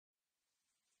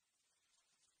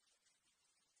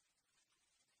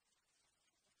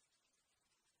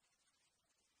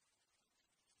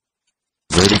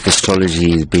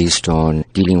astrology is based on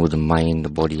dealing with the mind, the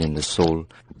body and the soul.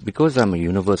 Because I'm a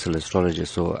universal astrologer,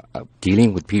 so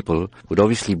dealing with people would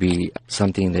obviously be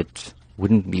something that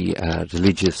wouldn't be a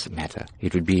religious matter.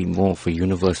 It would be more for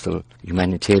universal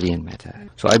humanitarian matter.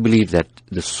 So I believe that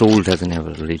the soul doesn't have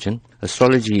a religion.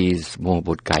 Astrology is more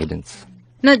about guidance.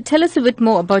 Now, tell us a bit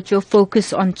more about your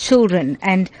focus on children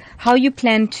and how you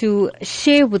plan to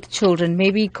share with children,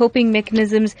 maybe coping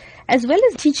mechanisms, as well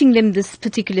as teaching them this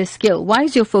particular skill. Why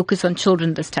is your focus on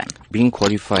children this time? Being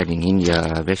qualified in India,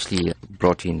 I've actually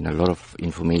brought in a lot of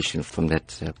information from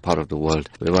that part of the world,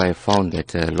 where I found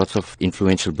that lots of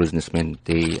influential businessmen,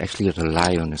 they actually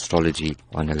rely on astrology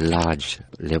on a large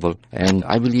level. And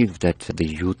I believe that the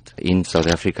youth in South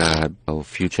Africa are our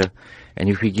future. And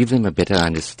if we give them a better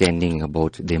understanding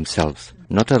about themselves,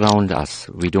 not around us,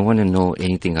 we don't want to know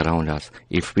anything around us.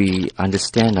 If we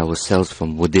understand ourselves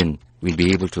from within, we'll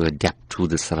be able to adapt to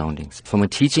the surroundings. From a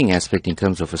teaching aspect in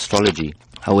terms of astrology,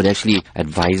 I would actually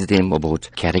advise them about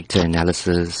character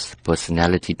analysis,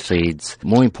 personality traits,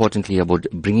 more importantly about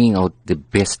bringing out the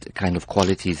best kind of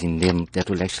qualities in them that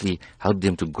will actually help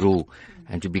them to grow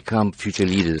and to become future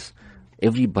leaders.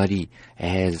 Everybody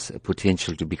has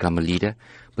potential to become a leader,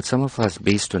 but some of us,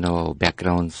 based on our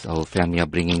backgrounds, our family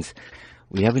upbringings,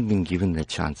 we haven't been given that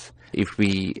chance. If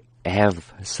we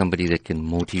have somebody that can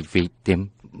motivate them,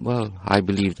 well, I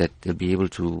believe that they'll be able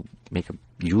to make a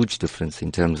huge difference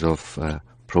in terms of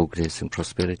progress and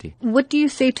prosperity. What do you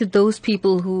say to those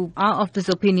people who are of this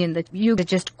opinion that you are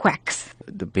just quacks?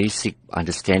 The basic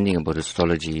understanding about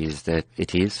astrology is that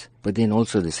it is, but then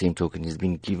also the same token is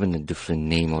being given a different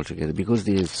name altogether, because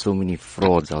there's so many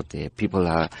frauds out there. People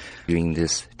are doing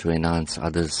this to enhance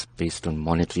others based on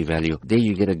monetary value. There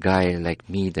you get a guy like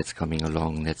me that's coming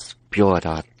along, that's pure at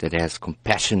heart, that has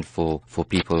compassion for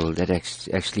people, that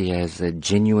actually has a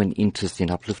genuine interest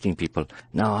in uplifting people.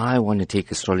 Now I want to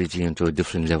take astrology into a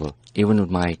different level. Even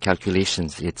with my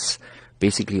calculations, it's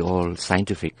basically all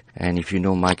scientific. And if you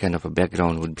know, my kind of a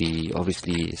background would be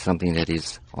obviously something that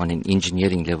is on an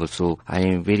engineering level. So I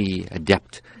am very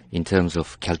adept in terms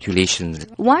of calculations.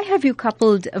 Why have you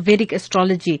coupled Vedic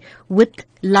astrology with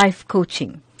life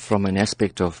coaching? From an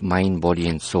aspect of mind, body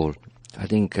and soul, I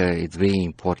think it's very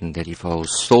important that if our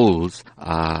souls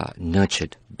are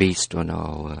nurtured based on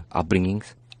our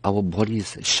upbringings, our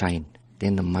bodies shine.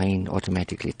 Then the mind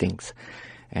automatically thinks.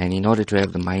 And in order to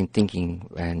have the mind thinking,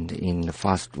 and in the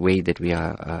fast way that we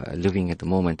are living at the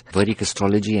moment, Vedic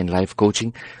astrology and life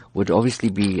coaching would obviously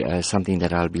be something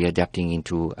that I'll be adapting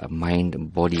into a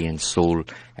mind, body and soul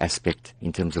aspect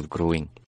in terms of growing.